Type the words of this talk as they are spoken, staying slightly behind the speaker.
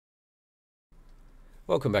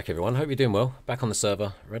Welcome back, everyone. Hope you're doing well. Back on the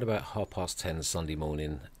server. Read about 10:30 Sunday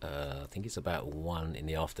morning. I think it's about 1 in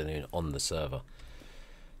the afternoon on the server.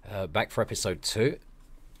 Back for episode 2.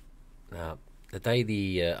 Now, the day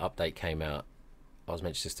the update came out, I was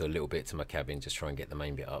meant to just do a little bit to my cabin, just try and get the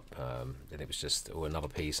main bit up. Then it was just another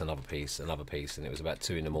piece, another piece, another piece, and it was about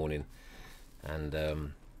 2 in the morning.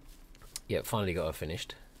 And yeah, finally got her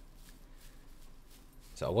finished.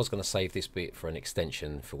 So I was going to save this bit for an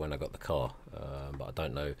extension for when I got the car, but I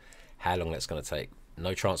don't know how long that's going to take.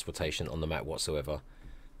 No transportation on the map whatsoever,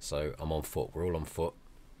 so I'm on foot. We're all on foot.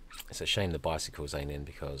 It's a shame the bicycles ain't in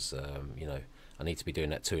because, you know, I need to be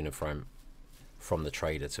doing that to and from the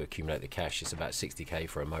trader to accumulate the cash. It's about 60k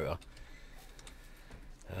for a motor.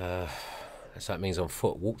 So that means on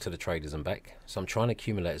foot, walk to the traders and back. So I'm trying to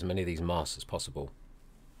accumulate as many of these masks as possible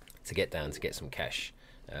to get down to get some cash.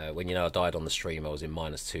 When you know I died on the stream, I was in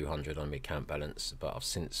minus 200 on my account balance, but I've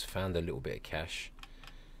since found a little bit of cash,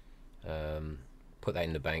 put that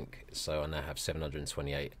in the bank, so I now have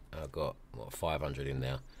 728. I've got what, 500 in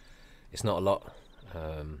there. It's not a lot.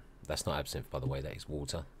 That's not absinthe, by the way, that is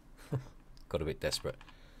water. Got a bit desperate.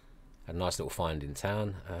 Had a nice little find in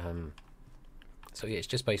town. So yeah, it's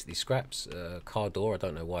just basically scraps. Car door, I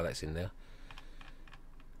don't know why that's in there.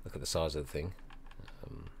 Look at the size of the thing.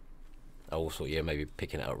 I also, yeah, maybe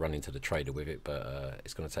picking it up, running to the trader with it, but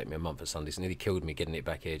it's going to take me a month of Sunday. It's nearly killed me getting it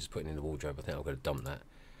back here, just putting it in the wardrobe. I think I'm going to dump that.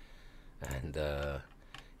 And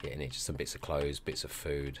yeah, and it's just some bits of clothes, bits of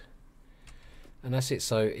food. And that's it.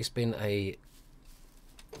 So it's been a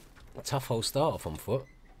tough old start off on foot.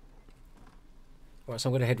 Alright, so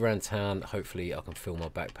I'm going to head around town. Hopefully I can fill my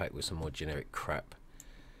backpack with some more generic crap.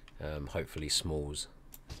 Hopefully smalls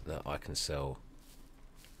that I can sell.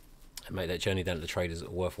 And make that journey down to the traders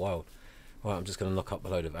worthwhile. Right, I'm just going to knock up a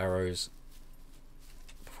load of arrows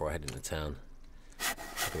before I head into town.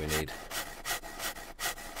 What do we need?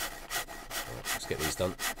 Right, let's get these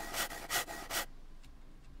done.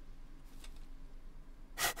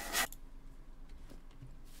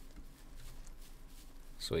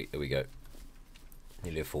 Sweet, there we go.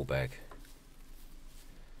 Nearly a full bag.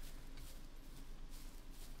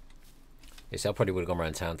 Yes, I probably would have gone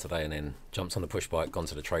around town today and then jumped on the push bike, gone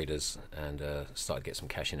to the traders and started to get some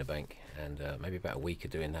cash in the bank. And maybe about a week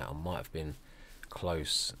of doing that, I might have been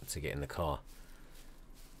close to getting the car.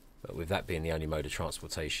 But with that being the only mode of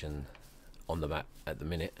transportation on the map at the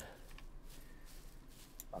minute,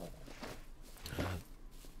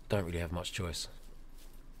 don't really have much choice.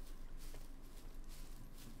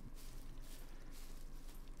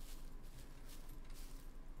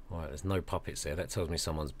 Right, there's no puppets there. That tells me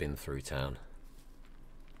someone's been through town.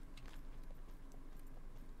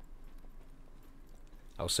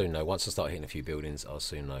 I'll soon know. Once I start hitting a few buildings, I'll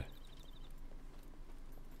soon know.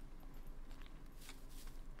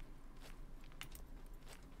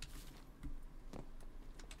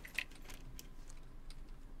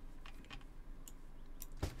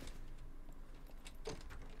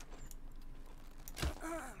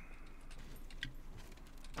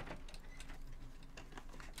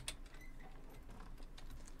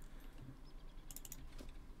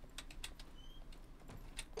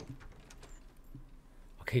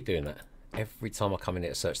 Keep doing that. Every time I come in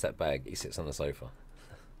here to search that bag, he sits on the sofa.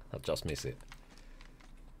 I'll just miss it.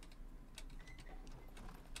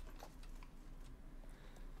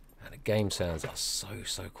 And the game sounds are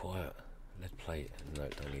so quiet. Lead plate. No,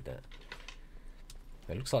 don't need that.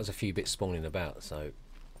 It looks like there's a few bits spawning about, so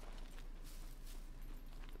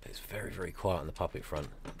it's very quiet on the puppet front.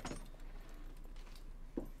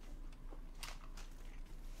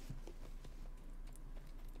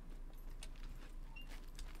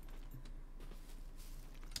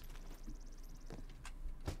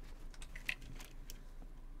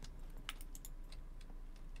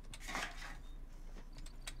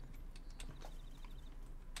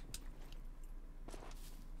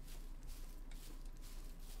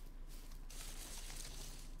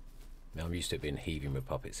 I'm used to it being heaving with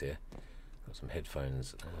puppets here. Got some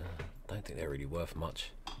headphones. Don't think they're really worth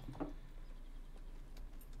much. I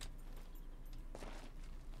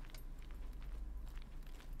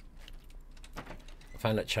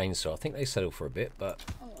found that chainsaw. I think they settle for a bit, but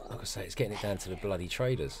like I say, it's getting it down to the bloody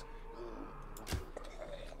traders.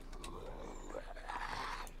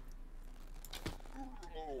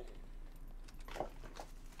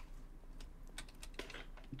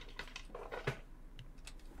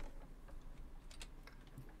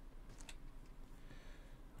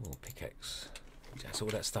 Pickaxe. That's all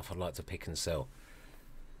that stuff I'd like to pick and sell.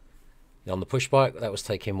 Now on the push bike, that was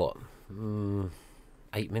taking what?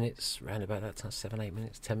 8 minutes, round about that time, 7-8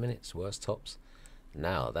 minutes, 10 minutes, worst tops.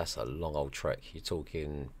 Now that's a long old trek. You're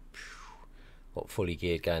talking What, fully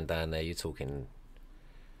geared going down there, you're talking,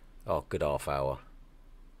 oh, good half hour.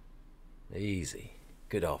 Easy.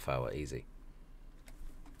 Good half hour, easy.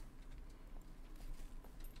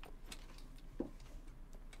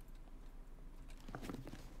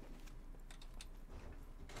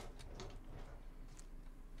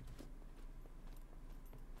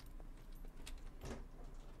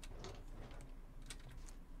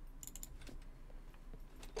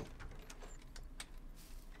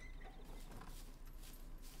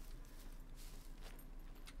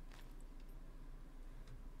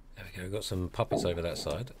 There we go, we've got some puppets over that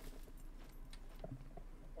side.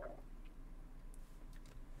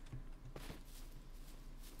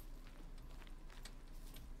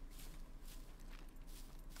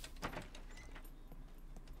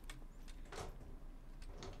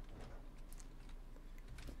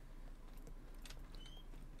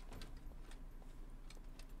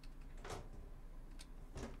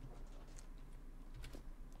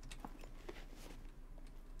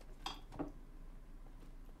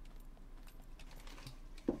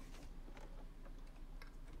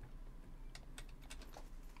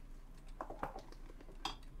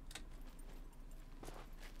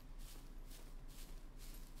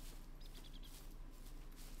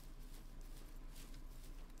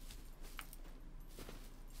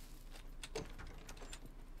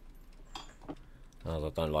 Oh, I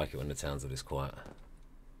don't like it when the towns are this quiet.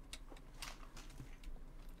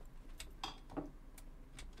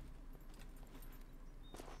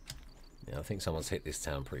 Yeah, I think someone's hit this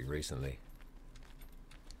town pretty recently.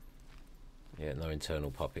 Yeah, no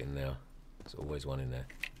internal puppet in there. There's always one in there.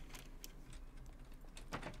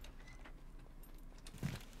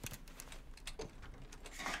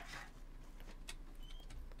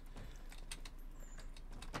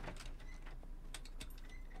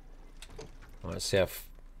 Right, let's see how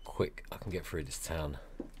quick I can get through this town.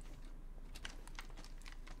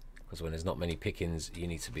 Because when there's not many pickings, you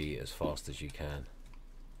need to be as fast as you can.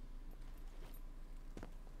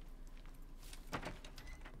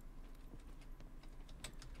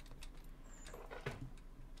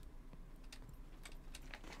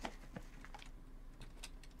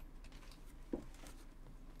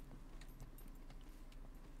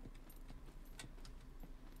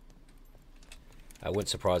 It wouldn't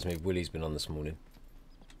surprise me if Willie's been on this morning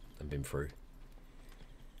and been through.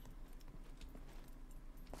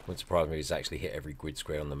 Wouldn't surprise me if he's actually hit every grid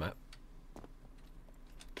square on the map.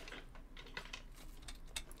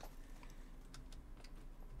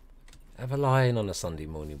 Have a lie-in on a Sunday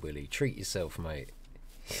morning, Willie. Treat yourself, mate.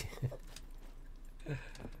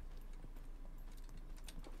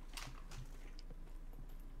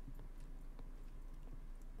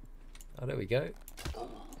 Oh, there we go.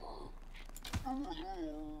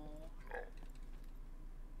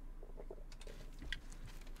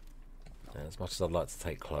 As much as I'd like to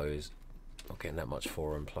take clothes, not getting that much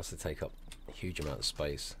for them, plus they take up a huge amount of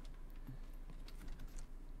space.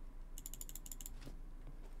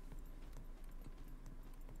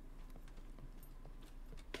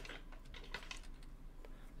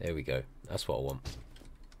 There we go, that's what I want.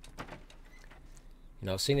 You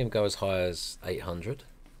know, I've seen him go as high as 800.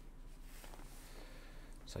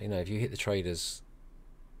 So, you know, if you hit the traders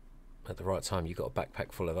at the right time, you've got a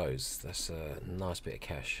backpack full of those. That's a nice bit of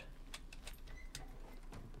cash.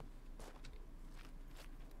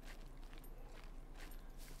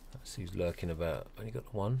 Let's see who's lurking about. Only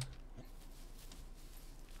got one.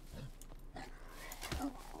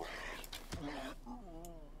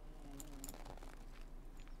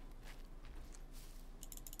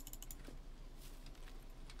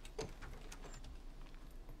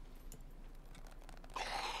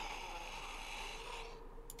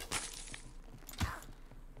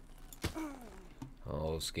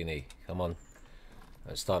 Oh, Skinny, come on.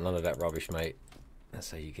 Don't start none of that rubbish, mate.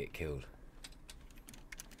 That's how you get killed.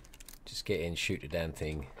 Just get in, shoot the damn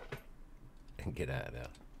thing, and get out of there.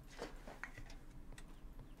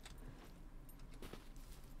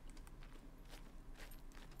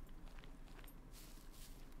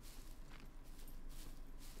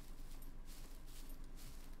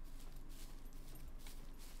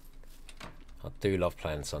 I do love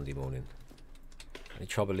playing Sunday morning. The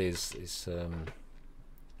trouble is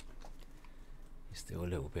still a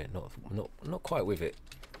little bit not quite with it.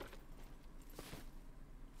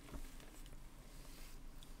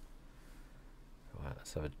 Right,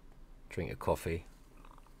 let's have a drink of coffee.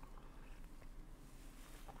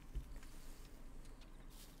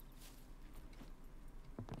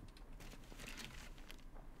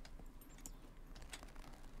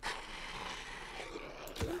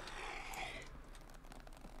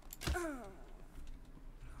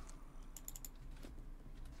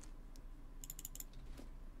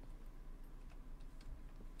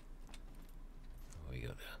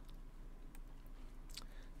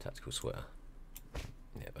 Tactical sweater.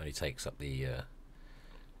 Yeah, it only takes up the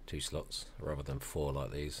 2 slots rather than 4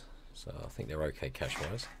 like these, so I think they're okay cash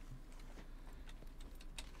wise.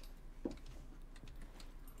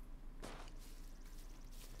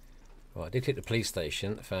 Right, I did hit the police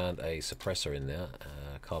station, found a suppressor in there,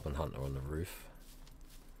 carbon hunter on the roof.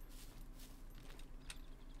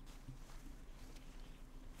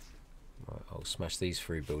 Right, I'll smash these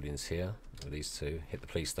 3 buildings here with these 2, hit the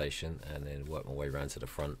police station, and then work my way around to the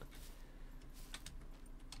front.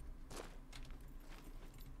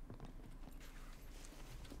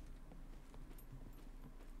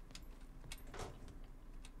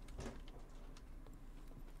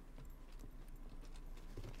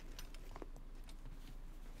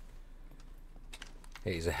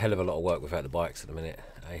 It is a hell of a lot of work without the bikes at the minute.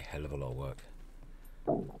 A hell of a lot of work.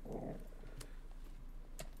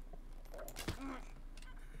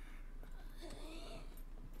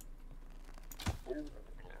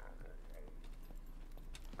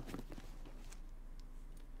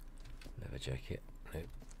 Leather jacket. Nope.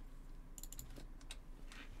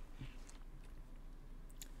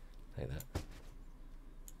 Take that.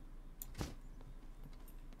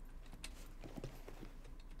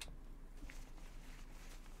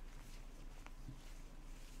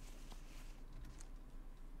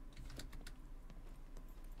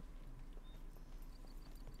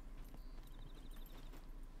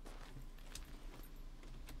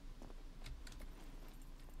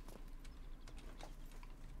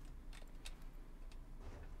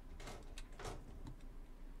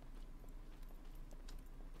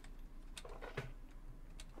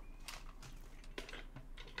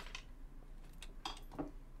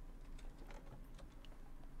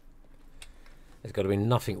 There's got to be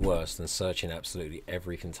nothing worse than searching absolutely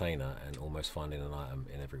every container and almost finding an item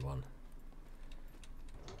in every one.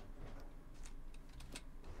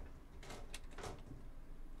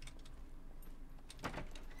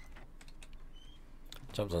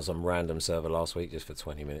 Jumped on some random server last week just for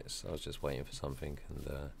 20 minutes. I was just waiting for something,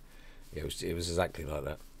 and it was exactly like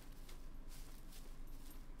that.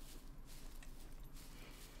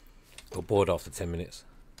 Got bored after 10 minutes.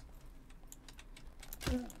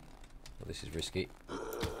 Oh, this is risky.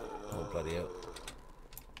 Oh, bloody hell.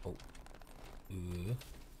 Oh.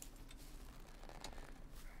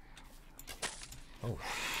 Oh.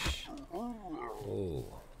 Oh.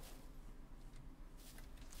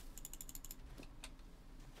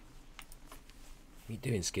 What are you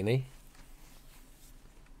doing, Skinny?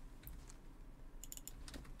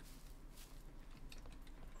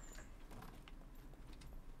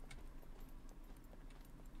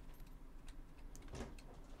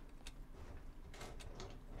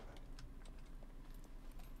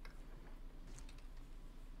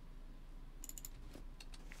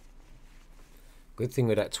 Good thing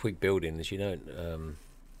with that twig building is you don't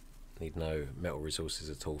need no metal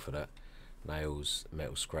resources at all for that. Nails,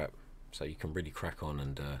 metal scrap, so you can really crack on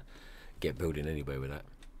and get building anywhere with that.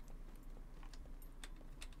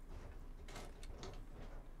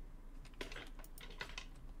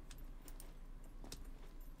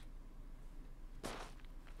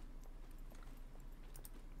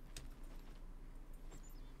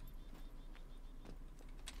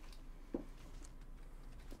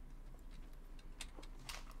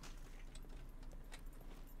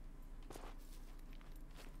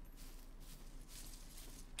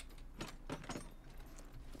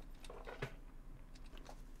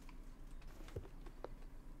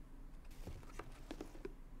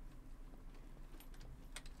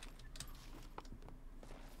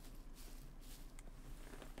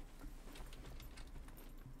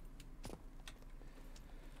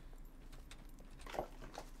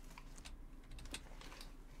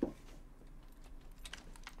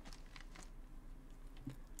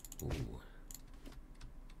 Ooh.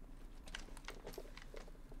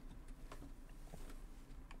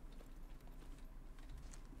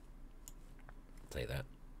 Take that.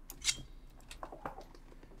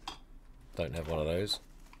 Don't have one of those.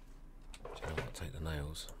 Do you know what? I'll take the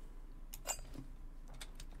nails.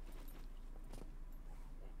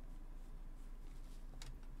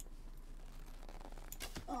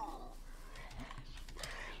 Oh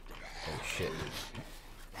shit.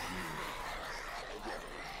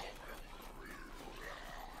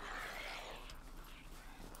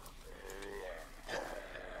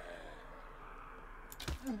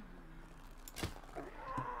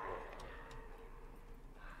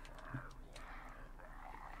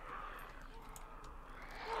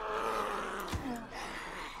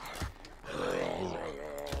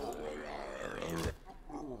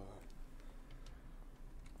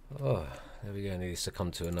 Oh, there we go, nearly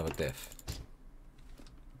succumbed to another death.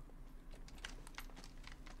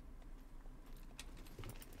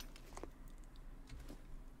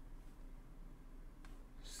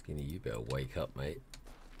 Skinny, you better wake up, mate.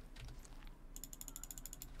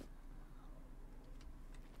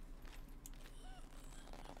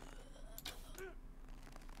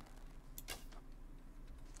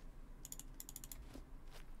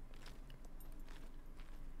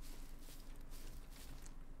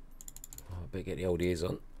 Oh, I better get the old ears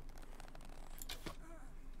on.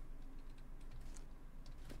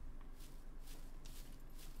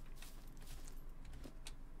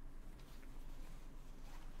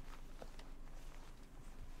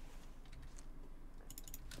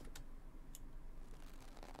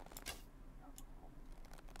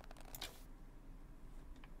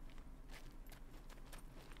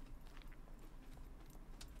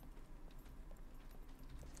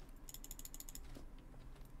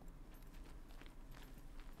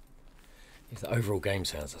 The overall game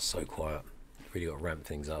sounds are so quiet. Really got to ramp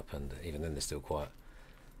things up, and even then they're still quiet.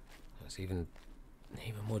 It's even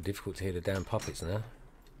more difficult to hear the damn puppets now.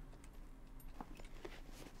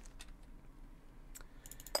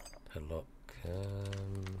 Padlock. I'll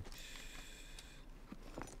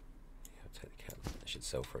take the cat. It should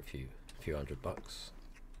sell for a few $100.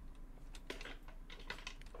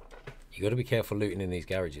 You got to be careful looting in these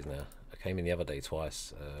garages now. I came in the other day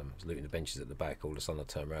twice. I was looting the benches at the back. All of a sudden I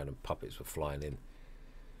turned around and puppets were flying in.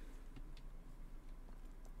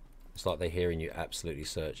 It's like they're hearing you absolutely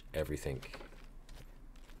search everything. I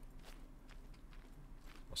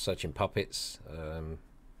was searching puppets.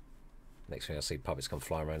 Next thing I see, puppets come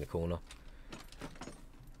flying around the corner.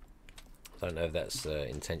 I don't know if that's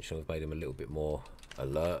intentional. We've made them a little bit more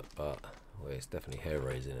alert, but well, it's definitely hair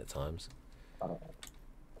raising at times.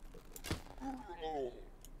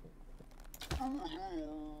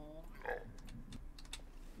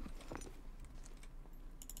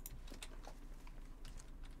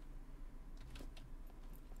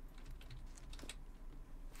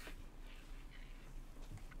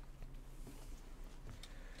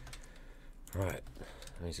 Right,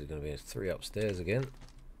 means there's going to be 3 upstairs again.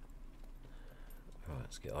 Right,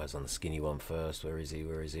 let's get eyes on the skinny one first. Where is he?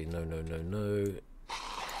 Where is he? No, no, no, no.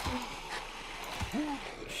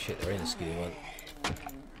 Shit, there ain't a skinny one.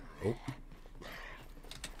 Oh.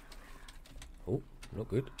 Oh, not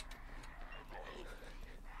good.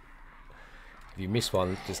 If you miss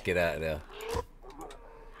one, just get out of there.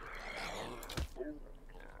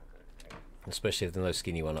 Especially if there's no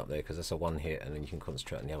skinny one up there, because that's a 1 hit and then you can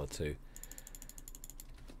concentrate on the other 2.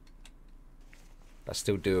 That's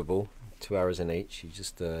still doable. 2 arrows in each. You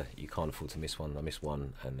just you can't afford to miss one. I missed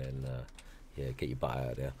one, and then yeah, get your butt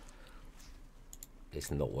out of there.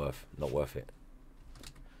 It's not worth it.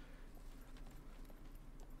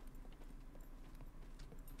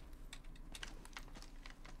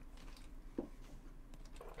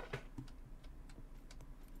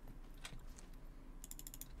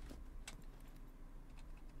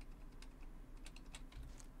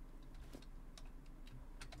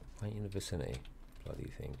 Ain't in the vicinity.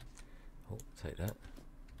 Bloody thing. Oh, take that.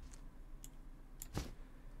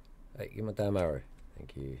 Hey, give me a damn arrow.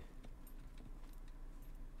 Thank you.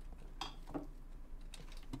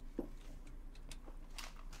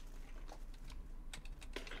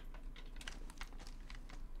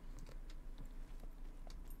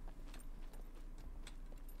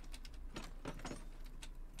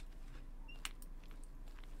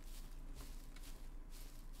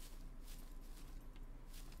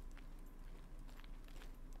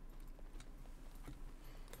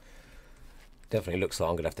 Definitely looks like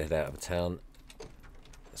I'm going to have to head out of town.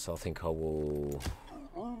 So I think I will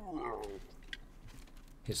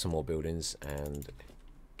hit some more buildings and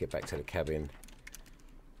get back to the cabin,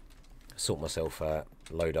 sort myself out,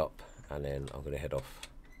 load up, and then I'm going to head off.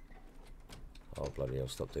 Oh bloody hell,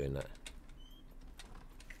 stop doing that.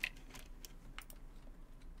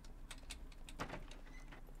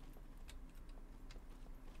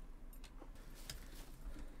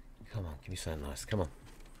 Come on, give me something nice, come on.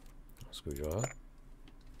 Screwdriver.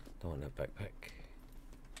 Don't want that backpack.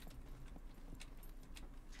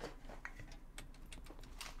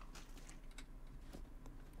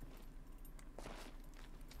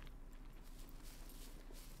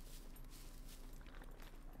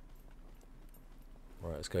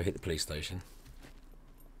 Right, let's go hit the police station.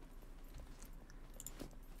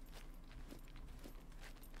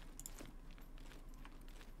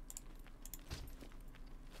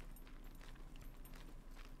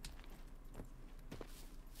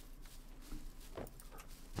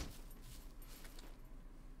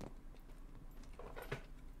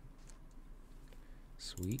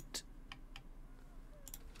 Sweet.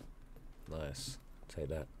 Nice. Take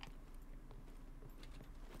that.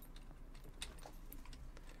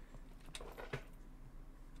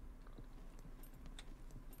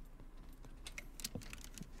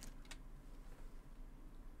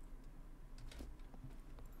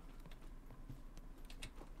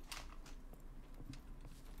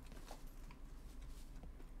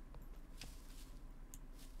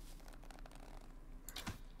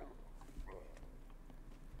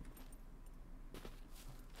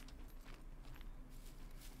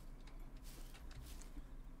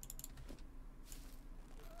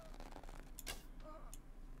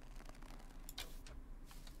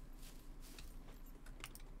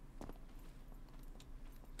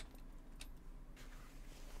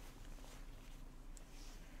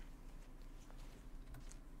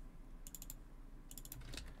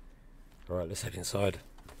 Alright, let's head inside.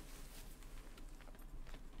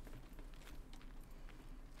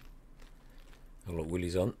 I've got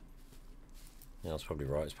willies on. Yeah, that's probably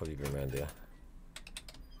right. It's probably been around here.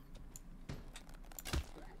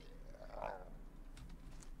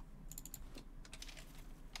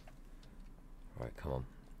 Right, come on.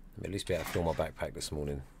 Let me at least be able to fill my backpack this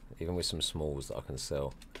morning, even with some smalls that I can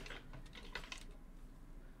sell.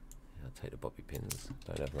 Yeah, I'll take the bobby pins.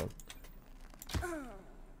 Don't have none.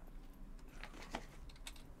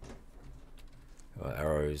 Right,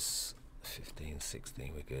 arrows 15,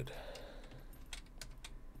 16, we're good.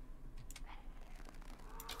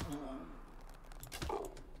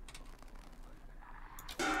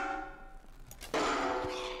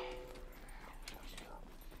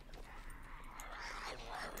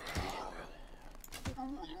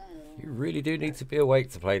 You really do need to be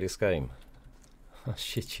awake to play this game. I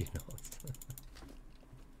shit you not.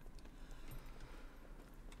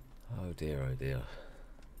 Oh dear, oh dear.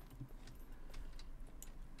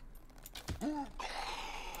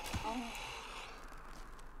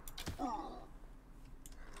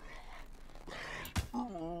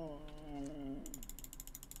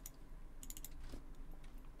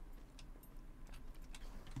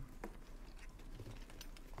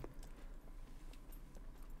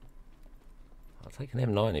 I'll take an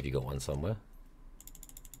M9 if you got one somewhere.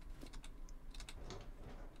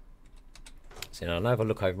 See, now I know if I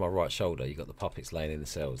look over my right shoulder, you've got the puppets laying in the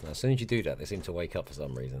cells. Now, as soon as you do that, they seem to wake up for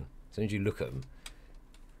some reason. As soon as you look at them,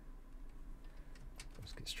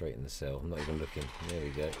 let's get straight in the cell. I'm not even looking. There we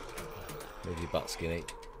go. Move your butt, Skinny.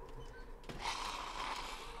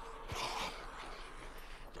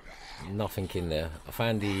 Nothing in there. I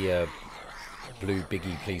found the blue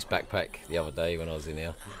Biggie Please backpack the other day when I was in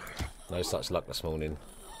here. No such luck this morning.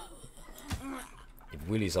 If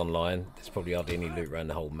Willie's online, there's probably hardly any loot around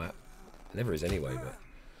the whole map. Never is anyway, but...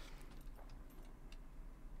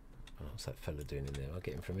 Oh, what's that fella doing in there? I'll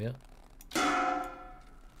get him from here.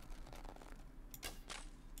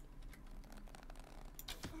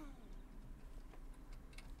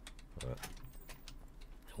 Alright.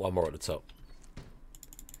 One more at the top.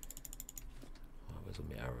 Oh, where's all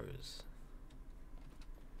my arrows?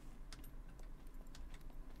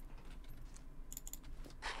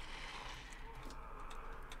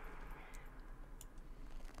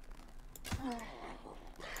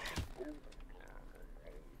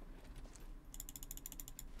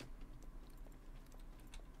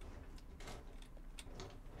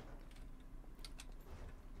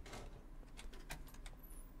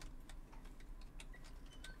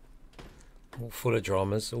 All full of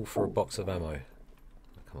dramas, all for a box of ammo.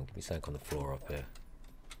 Come on, give me something on the floor up here.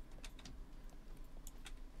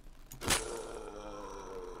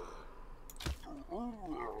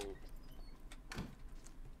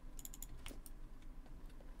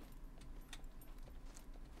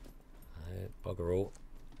 Bugger all.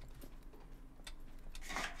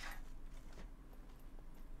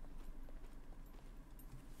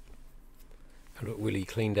 Look, Willie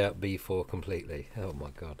cleaned out B4 completely. Oh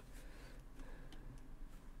my god.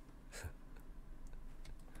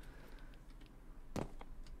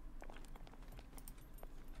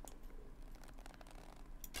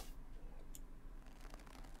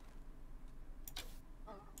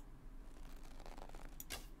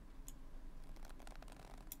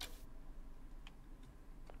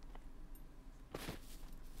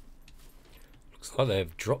 Looks like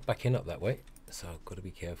they've dropped back in up that way, so I've got to be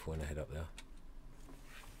careful when I head up there.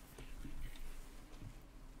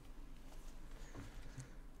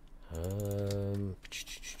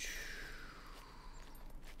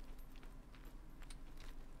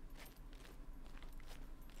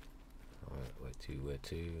 Alright, where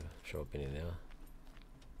to? I'm sure I've been in there.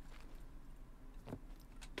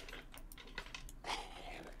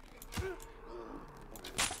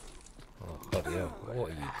 Oh, bloody hell, what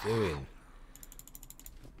are you doing?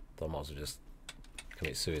 I might as well just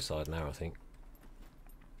commit suicide now, I think.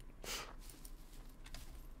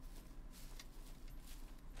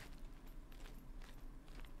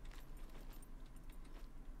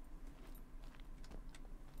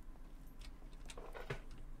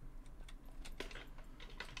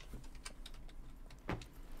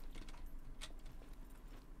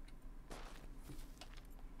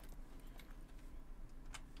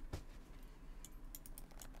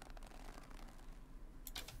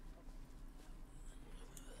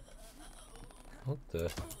 What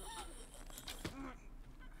the?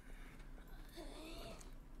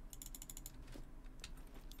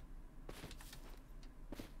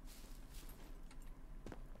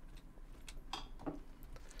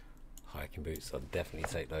 Hiking boots, I'd definitely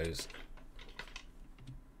take those.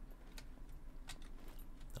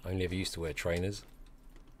 I only ever used to wear trainers,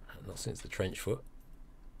 not since the trench foot.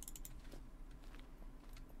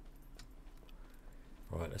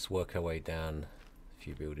 Right, let's work our way down a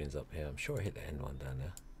few buildings up here. I'm sure I hit the end one down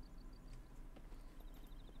there.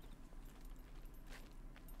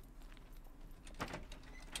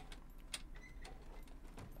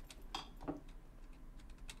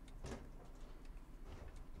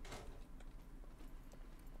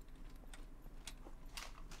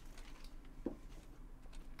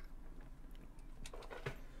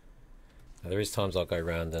 Now, there is times I'll go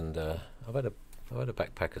around and I've had a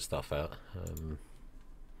backpack of stuff out.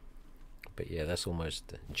 But yeah, that's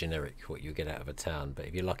almost generic what you get out of a town. But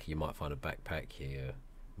if you're lucky, you might find a backpack. You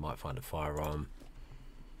might find a firearm.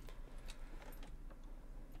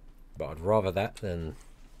 But I'd rather that than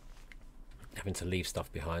having to leave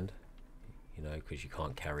stuff behind, you know, because you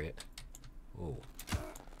can't carry it. Ooh.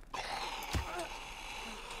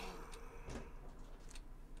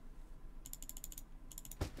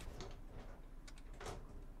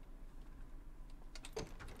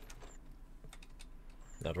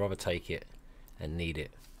 I'd rather take it and need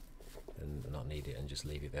it than not need it and just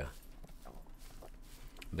leave it there.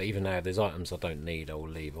 But even now, if there's items I don't need, I will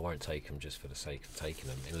leave. I won't take them just for the sake of taking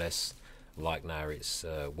them, unless, like now, it's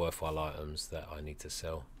worthwhile items that I need to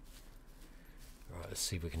sell. Right, let's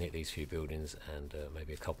see if we can hit these few buildings and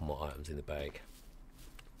maybe a couple more items in the bag.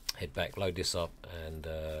 Head back, load this up, and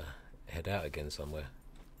head out again somewhere.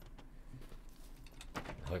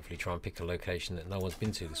 Hopefully try and pick a location that no one's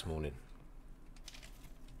been to this morning.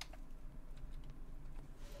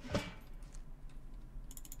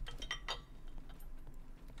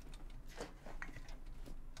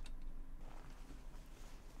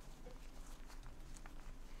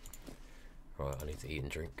 Right, I need to eat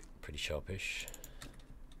and drink. Pretty sharpish.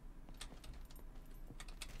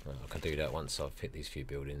 Right, I can do that once I've hit these few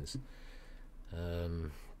buildings. I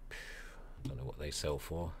don't know what they sell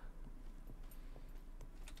for.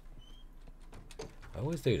 I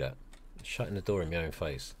always do that. Shutting the door in my own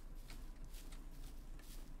face.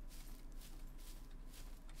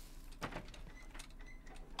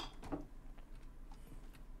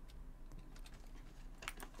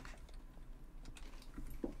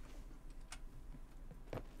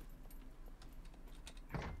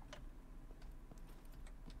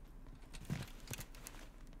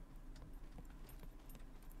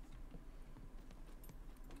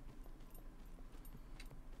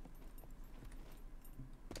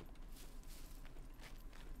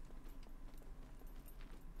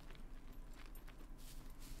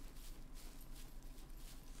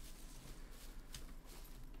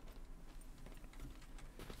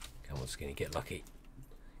 Skinny, get lucky.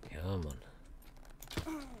 Come on.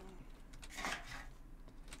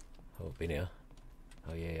 Oh, I've been here.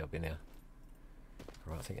 Oh yeah, I've been here.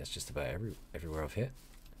 Right, I think that's just about everywhere I've hit.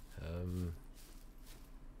 Them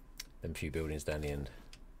few buildings down the end.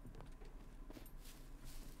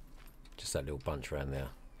 Just that little bunch around there.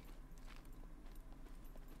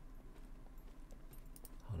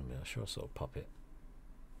 Hold on a minute, I'm sure I saw a puppet.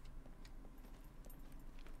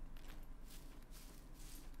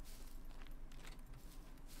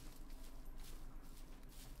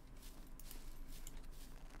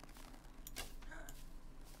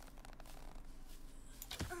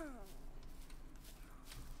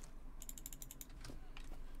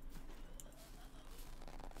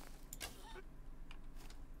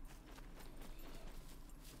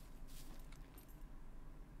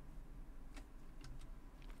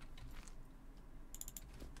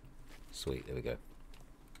 Sweet, there we go.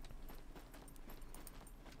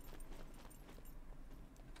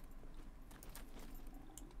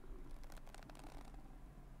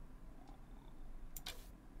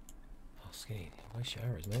 Oh, Skinny, where's your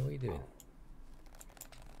arrows, mate? What are you doing?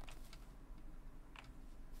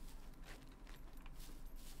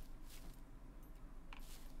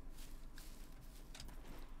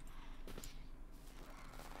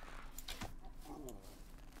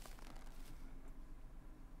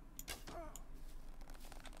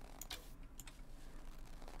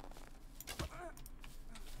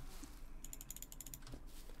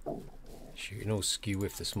 Shooting all skew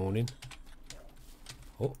with this morning.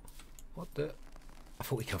 Oh, what the? I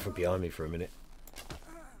thought he come from behind me for a minute.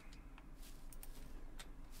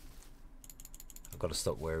 I've got to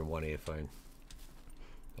stop wearing one earphone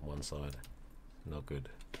on one side. Not good.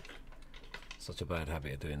 Such a bad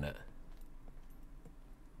habit of doing that.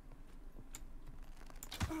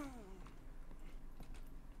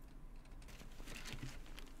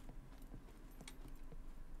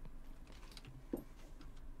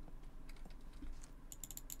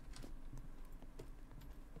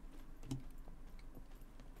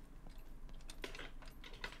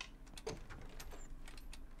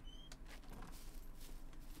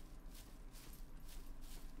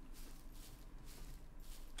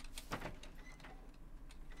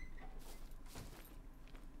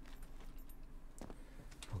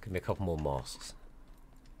 Give me a couple more masks.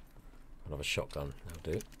 Another shotgun,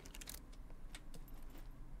 that'll do.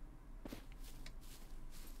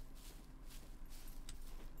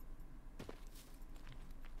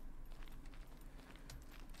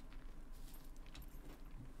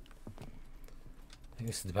 I think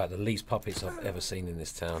this is about the least puppets I've ever seen in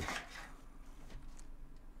this town.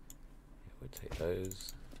 We'll take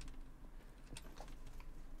those.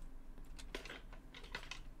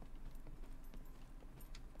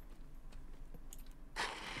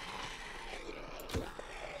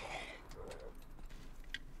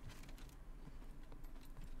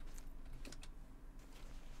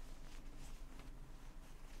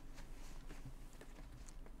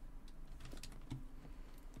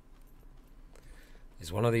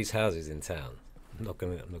 There's one of these houses in town. I'm not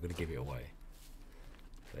gonna give it away.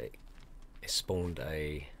 But it spawned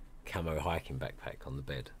a camo hiking backpack on the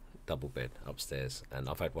bed, double bed upstairs, and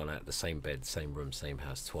I've had one out the same bed, same room, same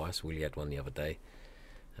house twice. Willie had one the other day.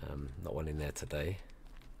 Not one in there today.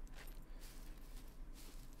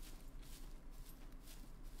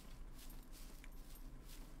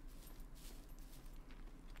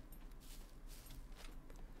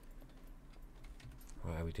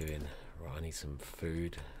 Right, how are we doing? Right, I need some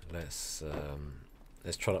food. Let's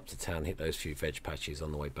trot up to town, hit those few veg patches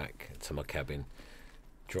on the way back to my cabin,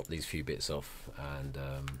 drop these few bits off, and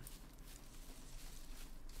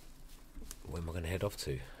where am I going to head off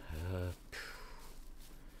to?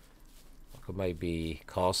 I could maybe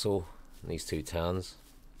Castle, these two towns.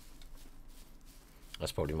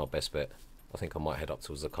 That's probably my best bet. I think I might head up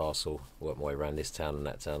towards the castle, work my way around this town and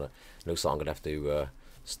that town. It looks like I'm going to have to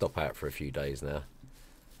stop out for a few days now.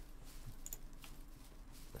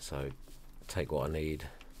 So take what I need,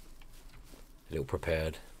 a little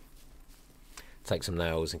prepared, take some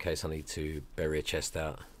nails in case I need to bury a chest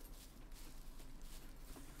out.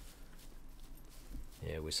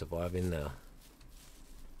 Yeah, we're surviving now.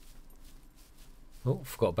 Oh,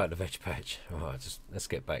 forgot about the veg patch. Alright, just let's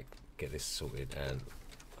get back, get this sorted, and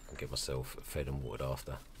I can get myself fed and watered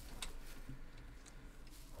after.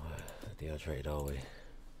 Right, dehydrated are we?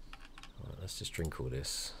 Right, let's just drink all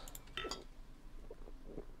this.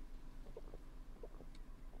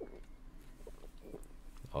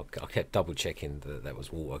 I kept double checking that that was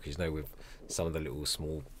water, because you know, with some of the little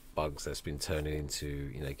small bugs that's been turning into,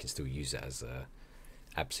 you know, you can still use it as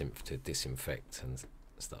absinthe to disinfect and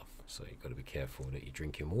stuff. So you've got to be careful that you're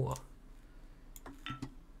drinking water.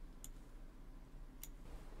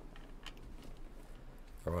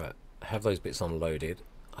 Alright, have those bits unloaded.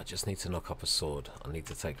 I just need to knock up a sword. I need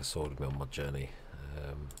to take a sword with me on my journey.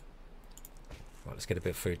 Right, let's get a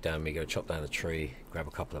bit of food down me, go chop down a tree, grab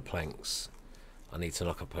a couple of planks. I need to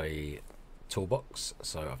knock up a toolbox,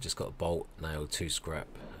 so I've just got a bolt, nail, 2 scrap.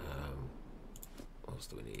 What else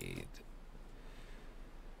do we need?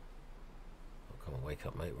 Oh, come on, wake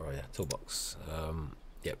up, mate. Where are you? Toolbox.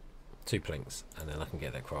 Yep, 2 planks, and then I can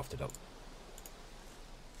get that crafted up.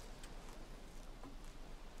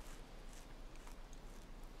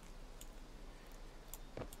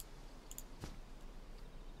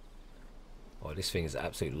 Oh, this thing is an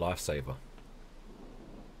absolute lifesaver.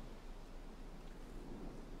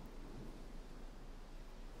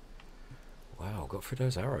 Wow, got through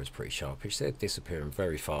those arrows pretty sharpish. They're disappearing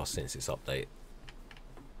very fast since this update.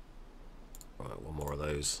 Right, one more of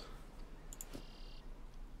those.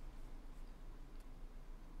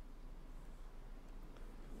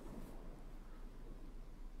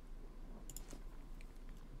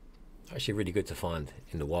 Actually really good to find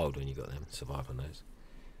in the wild when you got them, survive on those.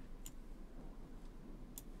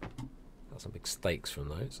 Got some big stakes from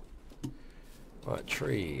those. Right,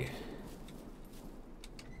 tree.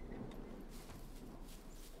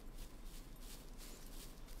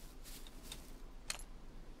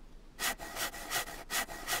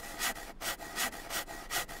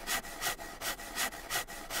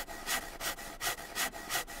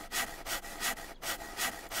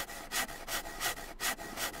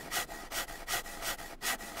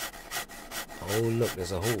 Oh look,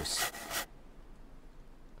 there's a horse.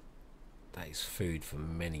 That is food for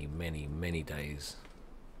many, many, many days.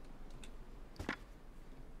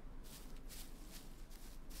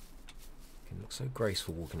 Can look so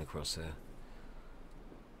graceful walking across there.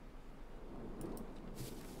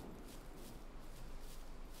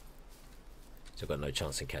 Still got no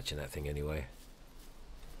chance in catching that thing anyway.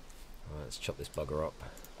 Alright, let's chop this bugger up.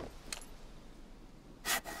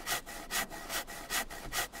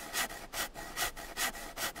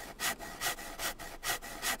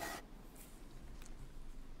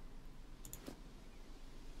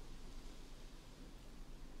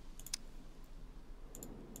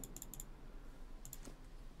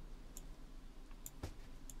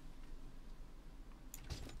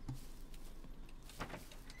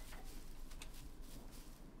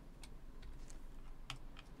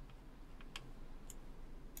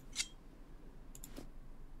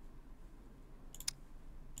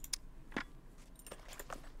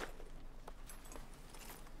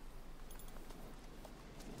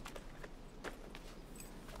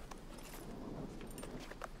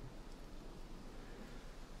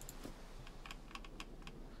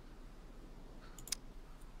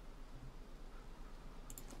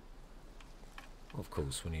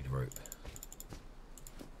 course, we need a rope.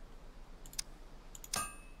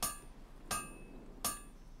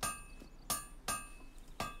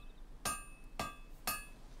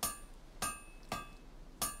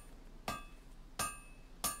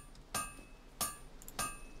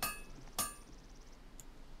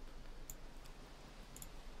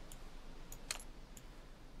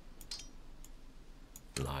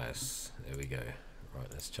 Nice, there we go. Right,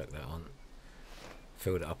 let's chuck that on.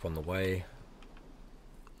 Filled it up on the way.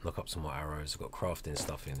 Knock up some more arrows. I've got crafting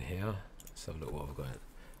stuff in here. Let's have a look what I've got.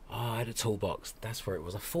 Oh, I had a toolbox. That's where it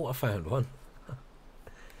was. I thought I found one.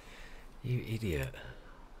 You idiot.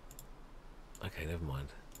 Okay, never mind.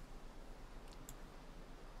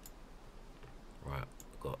 Right,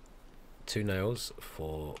 I've got 2 nails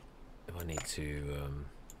for if I need to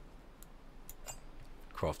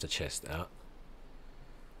craft a chest out.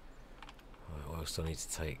 Right, what else do I need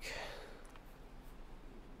to take?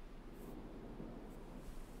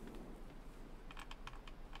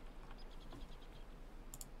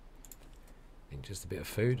 Just a bit of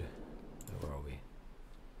food. Where are we?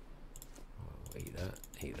 We'll eat that,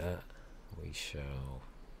 eat that. We shall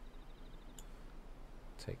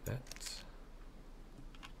take that.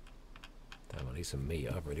 Damn, I need some meat.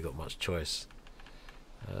 I haven't really got much choice.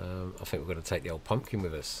 I think we're going to take the old pumpkin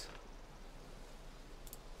with us.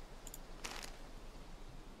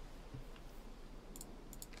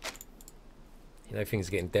 You know, things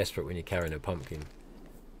are getting desperate when you're carrying a pumpkin.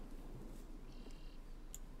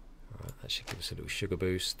 That should give us a little sugar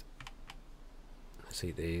boost. Let's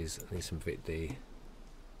eat these. I need some Vit D.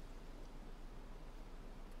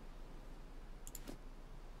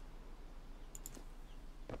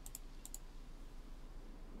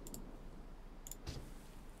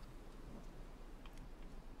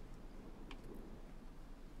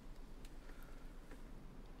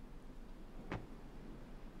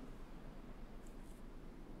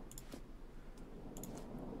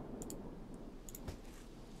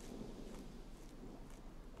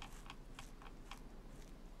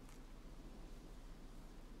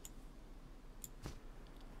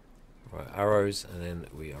 Arrows, and then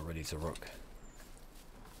we are ready to rock.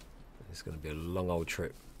 It's going to be a long old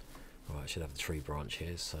trip. Right, I should have the tree branch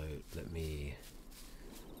here, so let me...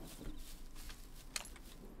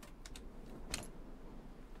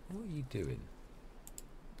 What are you doing?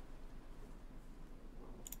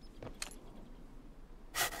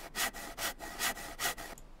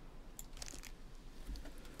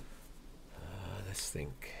 Let's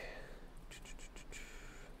think.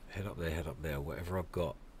 Head up there, head up there. Whatever I've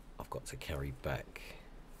got to carry back.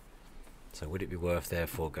 So would it be worth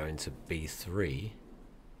therefore going to B3,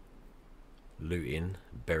 looting,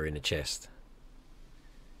 burying a chest?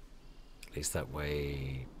 At least that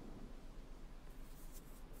way.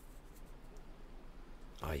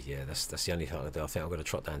 Oh yeah, that's the only thing I do. I think I'm going to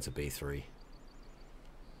trot down to B3,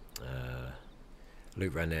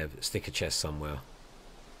 loot around there, stick a chest somewhere,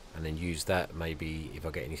 and then use that. Maybe if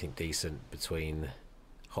I get anything decent between.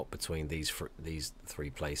 Hop between these 3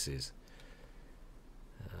 places.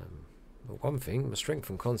 But one thing, my strength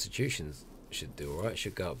and constitution should do alright.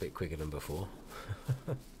 Should go up a bit quicker than before.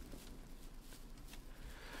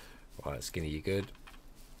 Right, Skinny, you good?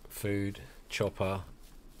 Food, chopper,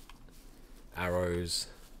 arrows,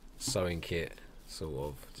 sewing kit, sort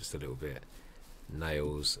of, just a little bit.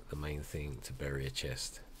 Nails, the main thing to bury a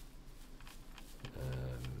chest.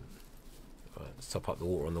 Right, let's top up the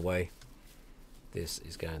water on the way. This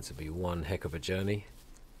is going to be one heck of a journey.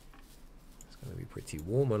 It's going to be pretty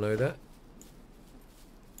warm, I know that.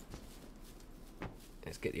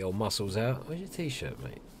 Let's get the old muscles out. Where's your t-shirt,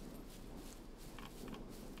 mate?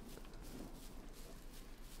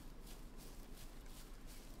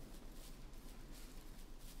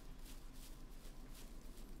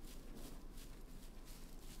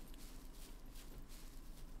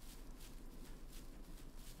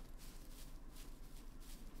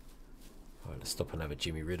 Let's stop and have a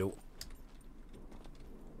Jimmy Riddle.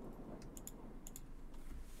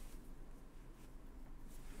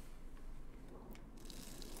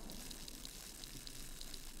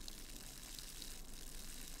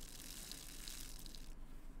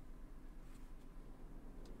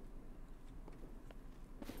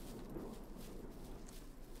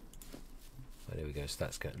 Oh, there we go. So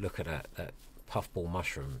that's good. Look at that puffball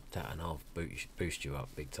mushroom. That and I'll boost you up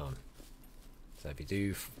big time. So if you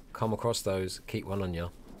do come across those, keep one on you.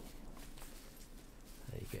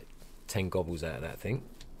 You get 10 gobbles out of that thing.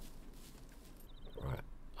 Right,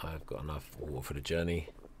 I've got enough water for the journey.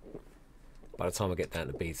 By the time I get down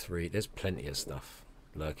to B3, there's plenty of stuff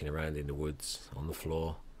lurking around in the woods, on the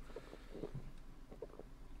floor.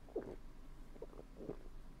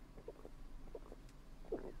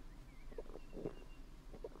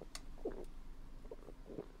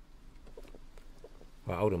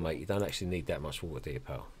 hold on, mate. You don't actually need that much water, do you,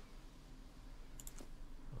 pal?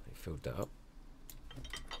 You filled that up.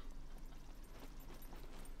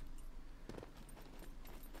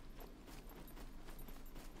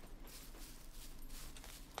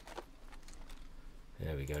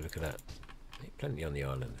 There we go, look at that. Plenty on the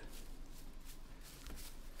island.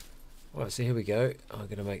 Right, so here we go. I'm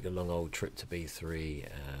going to make the long old trip to B3,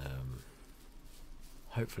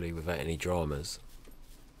 hopefully without any dramas.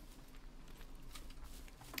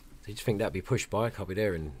 Did you think that'd be push bike? I'll be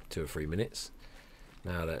there in 2 or 3 minutes.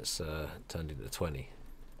 Now that's turned into 20.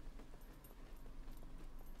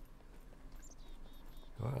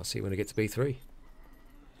 Right, I'll see you when I get to B3.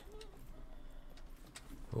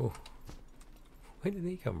 Oh, where did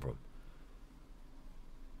he come from?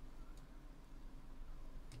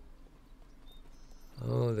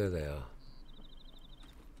 Oh, there they are.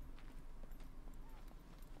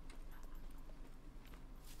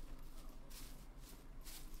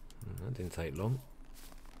 That didn't take long.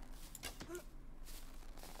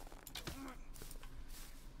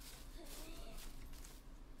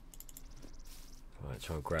 Right,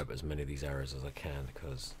 try and grab as many of these arrows as I can,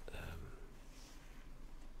 because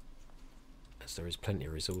as there is plenty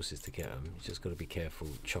of resources to get them, you just got to be careful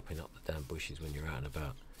chopping up the damn bushes when you're out and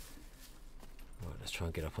about. Right, let's try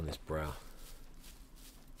and get up on this brow.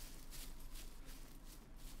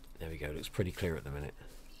 There we go, looks pretty clear at the minute.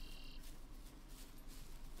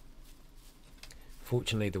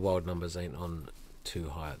 Fortunately the wild numbers ain't on too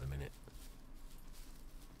high at the minute.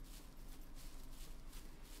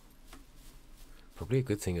 Probably a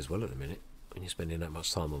good thing as well at the minute, when you're spending that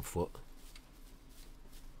much time on foot.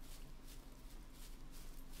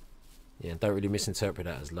 Yeah, and don't really misinterpret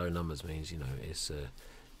that as low numbers means, you know, it's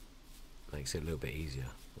makes it a little bit easier.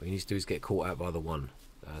 What you need to do is get caught out by the one.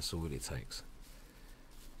 That's all it takes.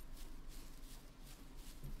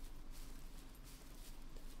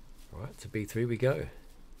 Right, to B3 we go.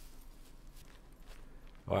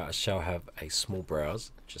 Alright, I shall have a small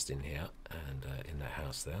browse just in here and in that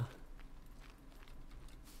house there.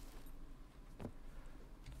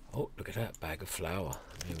 Oh, look at that bag of flour.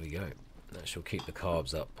 There we go. That shall keep the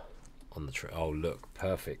carbs up on the trip. Oh, look,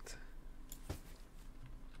 perfect.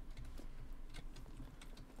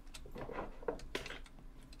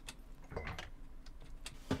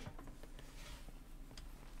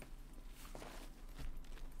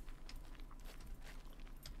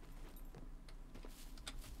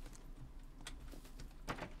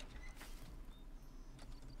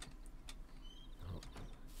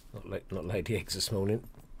 Not laid the eggs this morning.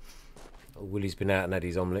 Oh, Willie's been out and had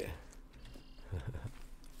his omelette.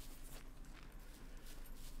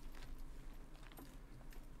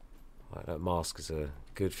 Right, that mask is a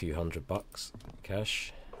good few $100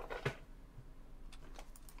 cash.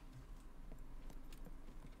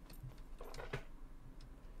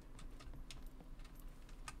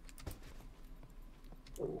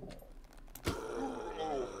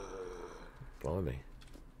 Blimey.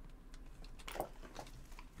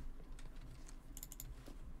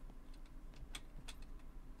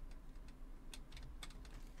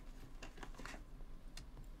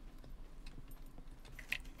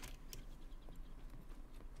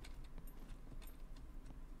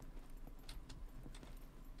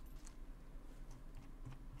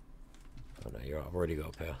 Oh no, you're right, I've already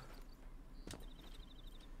got a pair.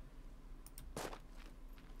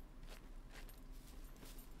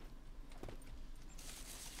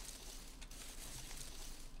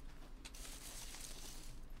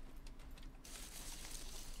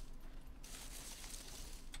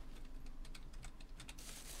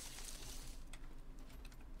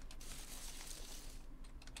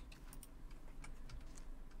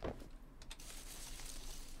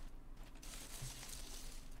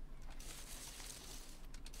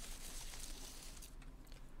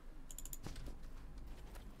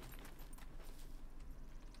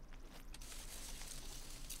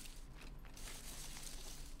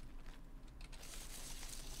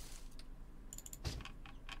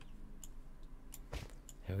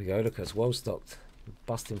 There we go, look, it's well stocked.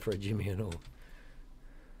 Busting for a Jimmy and all.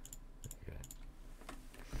 Okay.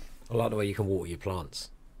 I like the way you can water your plants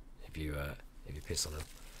if you piss on them.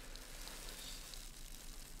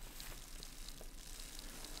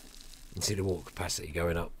 You can see the water capacity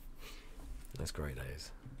going up. That's great, that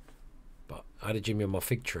is. But I had a Jimmy on my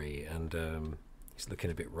fig tree and it's looking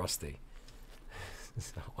a bit rusty.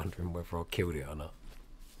 So I'm wondering whether I killed it or not.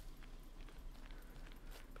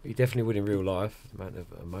 You definitely would in real life, the amount of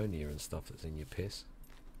ammonia and stuff that's in your piss.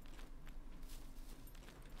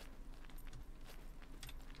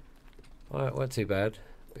 Alright, weren't too bad.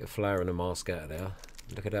 Bit of flour and a mask out of there.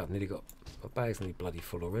 Look at that, I've nearly got, my bag's nearly bloody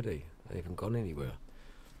full already. I haven't even gone anywhere.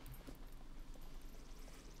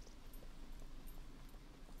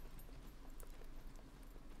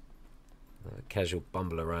 casual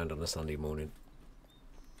bumble around on a Sunday morning.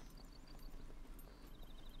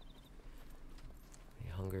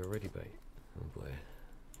 You hungry already, babe? Oh boy.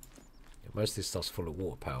 Yeah, most of this stuff's full of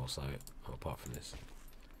water power, so apart from this.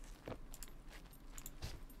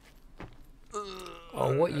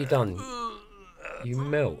 Oh, what you done? You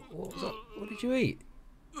melt. What was that? What did you eat?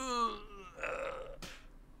 Oh,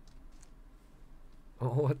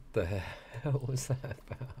 what the hell was that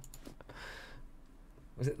about?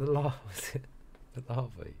 Was it the larva? Was it the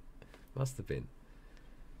larvae? Must have been.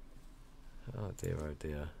 Oh dear, oh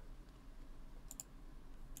dear.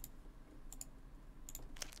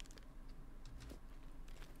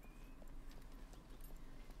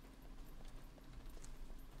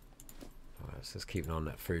 Alright, so let's keep on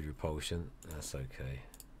that food repulsion. That's okay.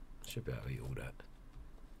 Should be able to eat all that.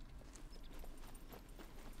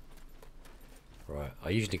 Right, I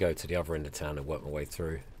usually go to the other end of town and work my way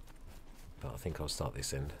through, but I think I'll start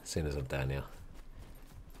this end as soon as I'm down here.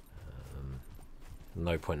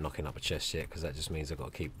 No point knocking up a chest yet, because that just means I've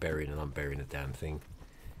got to keep burying and unburying the damn thing.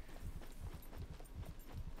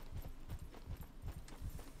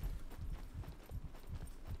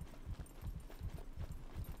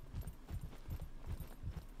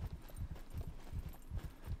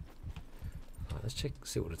 Right, let's check,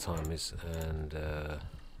 see what the time is, and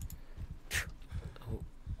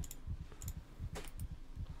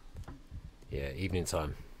yeah, evening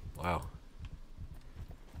time. Wow.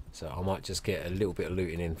 So I might just get a little bit of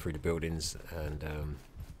looting in through the buildings and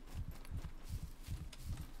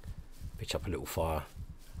pitch up a little fire.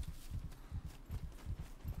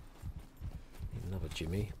 Need another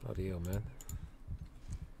Jimmy. Bloody hell, man.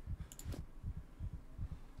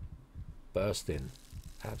 Bursting.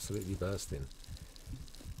 Absolutely bursting.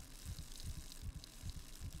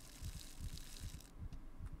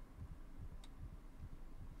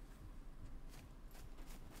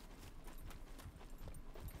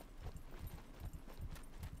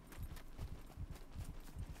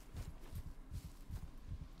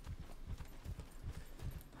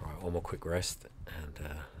 One more quick rest and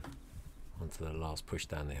on to the last push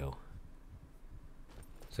down the hill.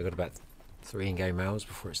 So I've got about 3 in-game hours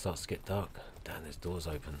before it starts to get dark. Damn, there's doors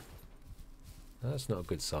open. That's not a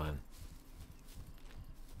good sign.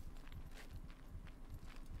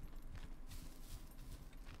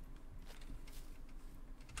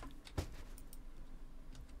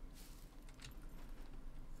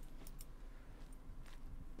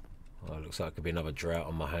 Well, it looks like it could be another drought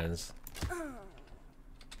on my hands.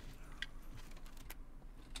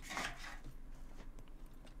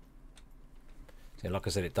 Yeah, like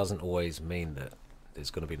I said, it doesn't always mean that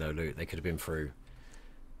there's going to be no loot. They could have been through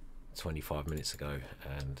 25 minutes ago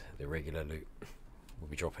and the regular loot will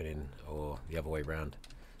be dropping in, or the other way round.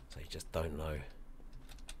 So you just don't know.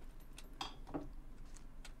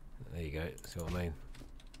 There you go, see what I mean?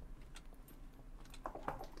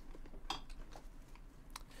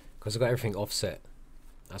 Because I've got everything offset.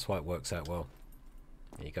 That's why it works out well.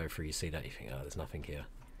 And you go through, you see that, you think, oh, there's nothing here.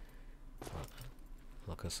 But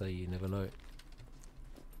like I say, you never know.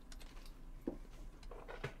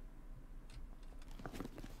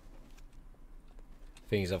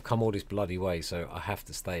 Thing is, I've come all this bloody way, so I have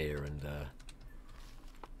to stay here and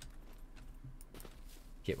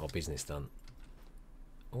get my business done.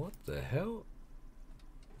 What the hell?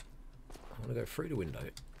 I want to go through the window.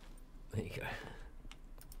 There you go.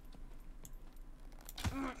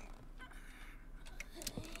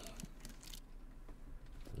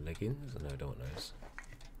 Leggings? No, I don't want those.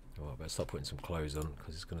 Alright, I better start putting some clothes on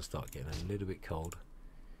because it's going to start getting a little bit cold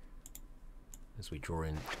as we draw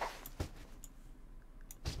in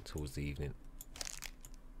towards the evening.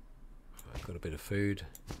 I've got a bit of food.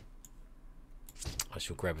 I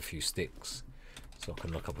shall grab a few sticks so I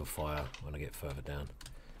can knock up a fire when I get further down.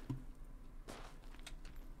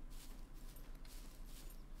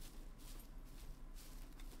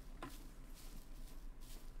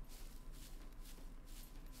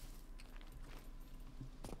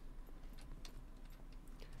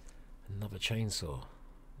 Another chainsaw.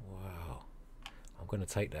 Wow. I'm going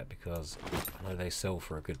to take that because I know they sell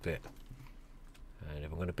for a good bit. And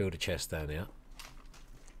if I'm going to build a chest down here,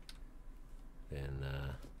 then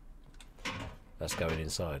that's going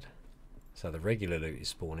inside. So the regular loot is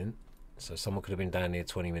spawning. So someone could have been down here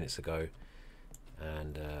 20 minutes ago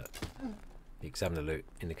and the examiner loot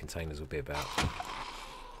in the containers will be about.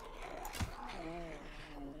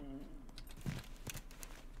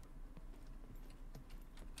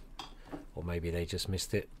 Or maybe they just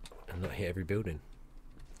missed it and not hit every building.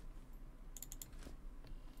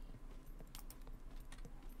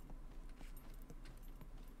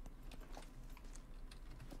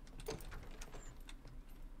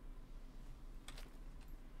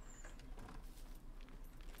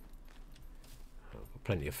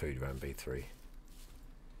 Plenty of food around B3.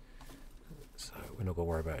 So we're not going to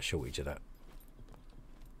worry about a shortage of that.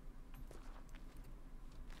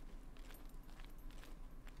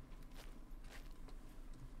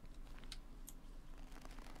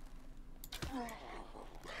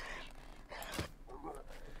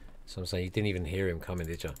 So I'm saying, you didn't even hear him coming,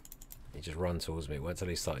 did you? He just ran towards me. It wasn't until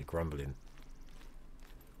he started grumbling.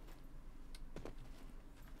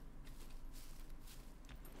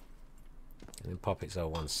 And then puppets are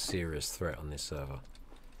one serious threat on this server.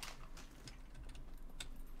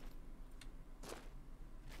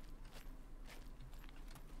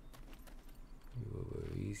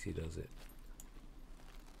 Easy does it.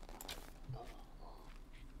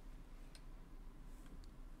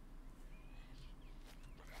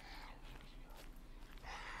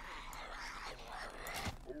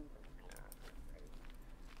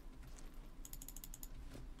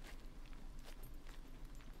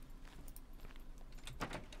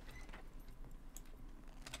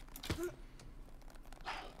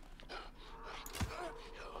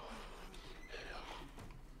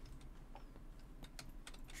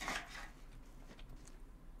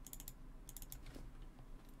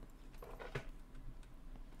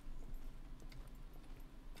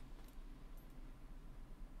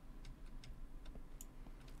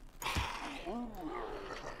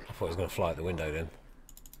 I thought he was going to fly out the window then.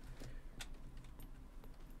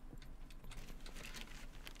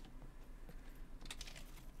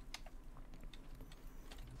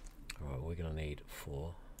 Alright, we're going to need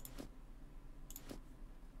 4.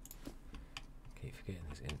 Keep forgetting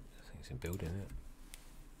this in. I think it's in building, isn't it?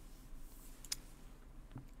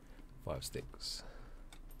 5 sticks.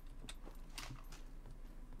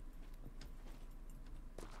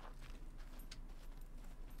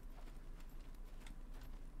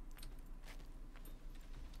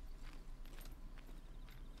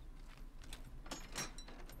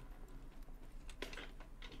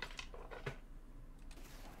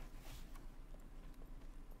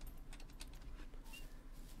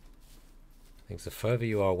 The further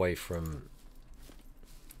you are away from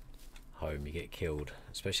home, you get killed,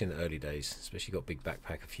 especially in the early days. Especially got big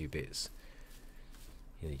backpack, a few bits.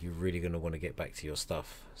 You know, you're really going to want to get back to your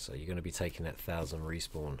stuff, so you're going to be taking that 1,000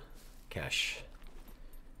 respawn cash.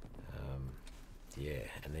 Yeah,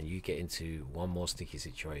 and then you get into one more sticky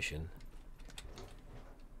situation.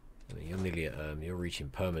 I mean, you're nearly at, you're reaching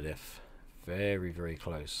permadeath, very, very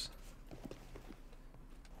close.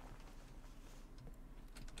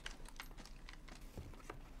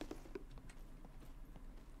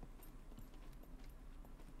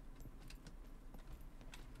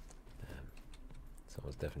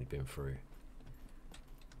 Someone's definitely been through.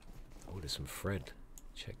 Oh, there's some thread.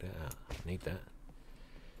 Check that out. Need that.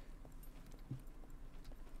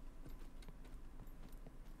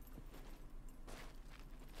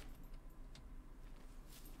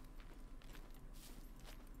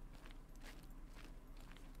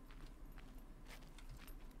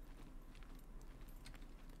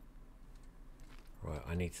 Right,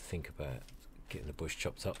 I need to think about getting the bush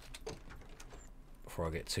chopped up before I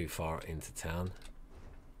get too far into town.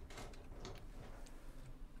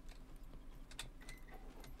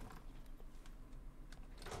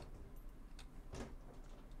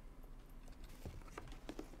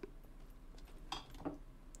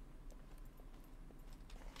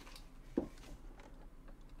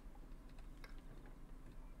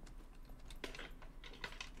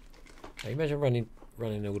 Imagine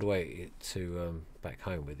running all the way to back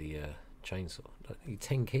home with the chainsaw. I need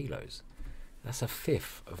 10 kilos. That's a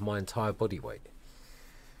fifth of my entire body weight,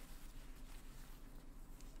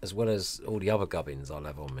 as well as all the other gubbins I'll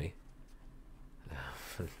have on me.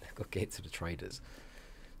 I've got to get to the traders.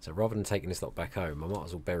 So rather than taking this lot back home, I might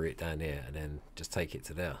as well bury it down here and then just take it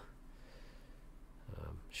to there.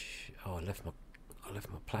 Oh, I left my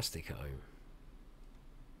plastic at home.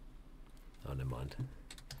 Oh, never mind.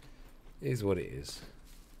 It is what it is.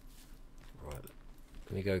 Right,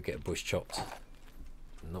 let me go get a bush chopped.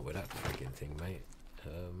 Not with that freaking thing, mate.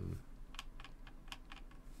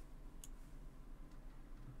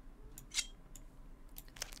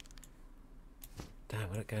 Damn,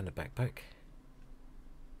 will that go in the backpack?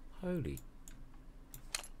 Holy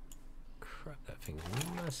crap, that thing's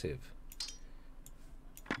massive.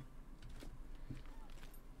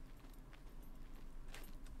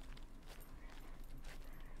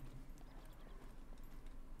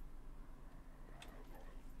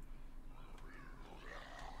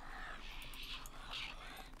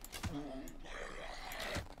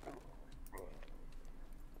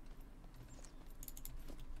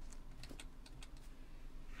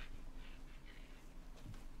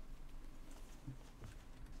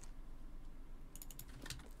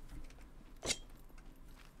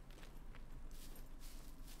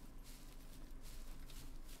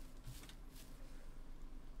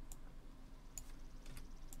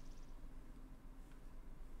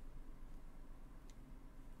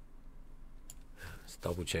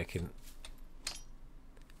 double checking.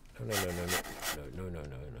 No, no, no, no, no, no, no, no,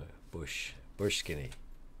 no, no. Bush skinny.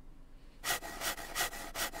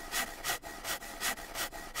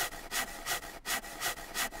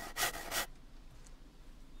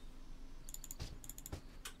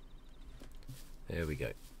 There we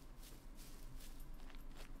go.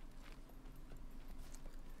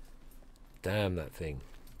 Damn that thing.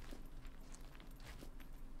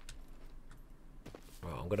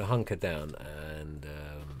 Right, I'm going to hunker down, and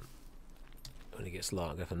when it gets light, I'm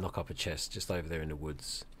going to have to knock up a chest just over there in the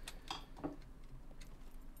woods.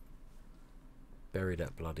 Bury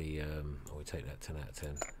that bloody, oh, we take that 10 out of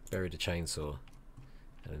 10. Bury the chainsaw,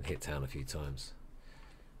 and then hit town a few times.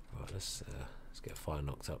 Right, let's get a fire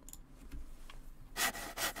knocked up.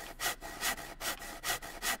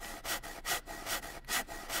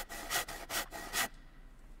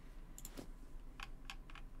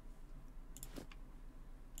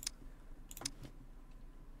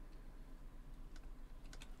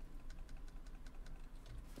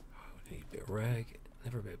 Need a bit of rag.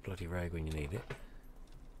 Never a bit of bloody rag when you need it.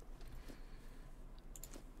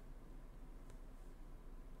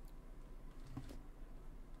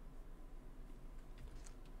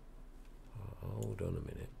 Oh, hold on a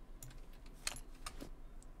minute.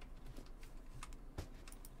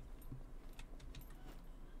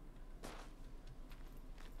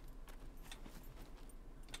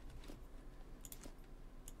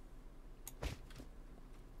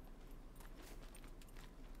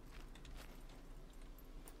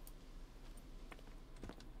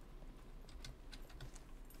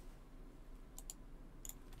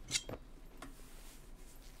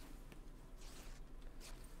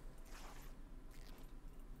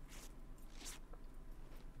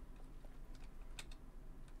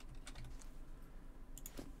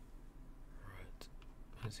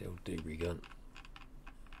 That's the old doobie gun.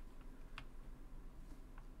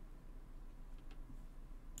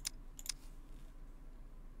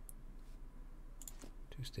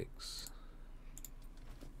 Two sticks.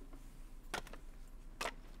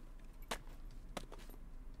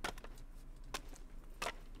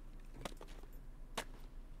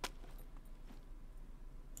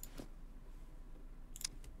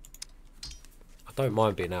 I don't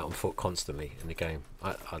mind being out on foot constantly in the game.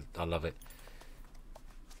 I love it.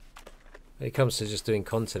 When it comes to just doing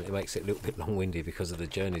content, it makes it a little bit long-winded because of the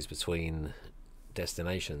journeys between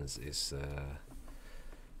destinations. It's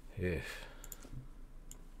yeah.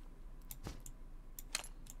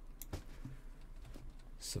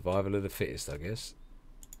 Survival of the fittest, I guess.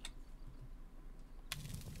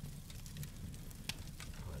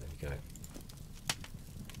 Right, there we go.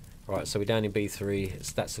 Right, so we're down in B3.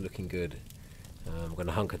 Stats are looking good. I'm going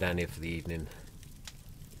to hunker down here for the evening.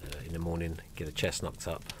 In the morning, get a chest knocked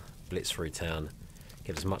up. Blitz through town,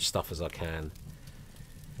 get as much stuff as I can,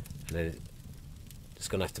 and then just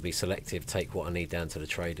gonna have to be selective, take what I need down to the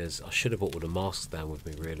traders. I should have brought all the masks down with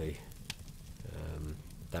me, really.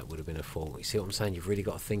 That would have been a fault. You see what I'm saying? You've really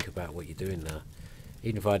got to think about what you're doing now.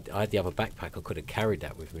 Even if I had the other backpack, I could have carried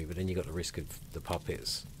that with me, but then you got the risk of the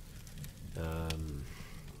puppets.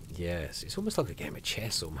 Yes, it's almost like a game of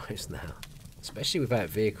chess almost now, especially without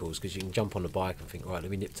vehicles, because you can jump on the bike and think, right, let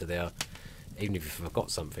me nip to there. Even if you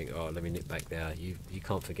forgot something, oh, let me nip back there. You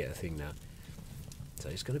can't forget a thing now. So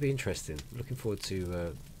it's going to be interesting. Looking forward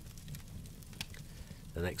to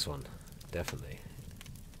the next one. Definitely.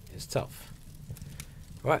 It's tough.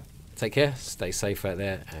 Right. Take care. Stay safe out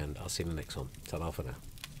there, and I'll see you in the next one. Ta-ra for now.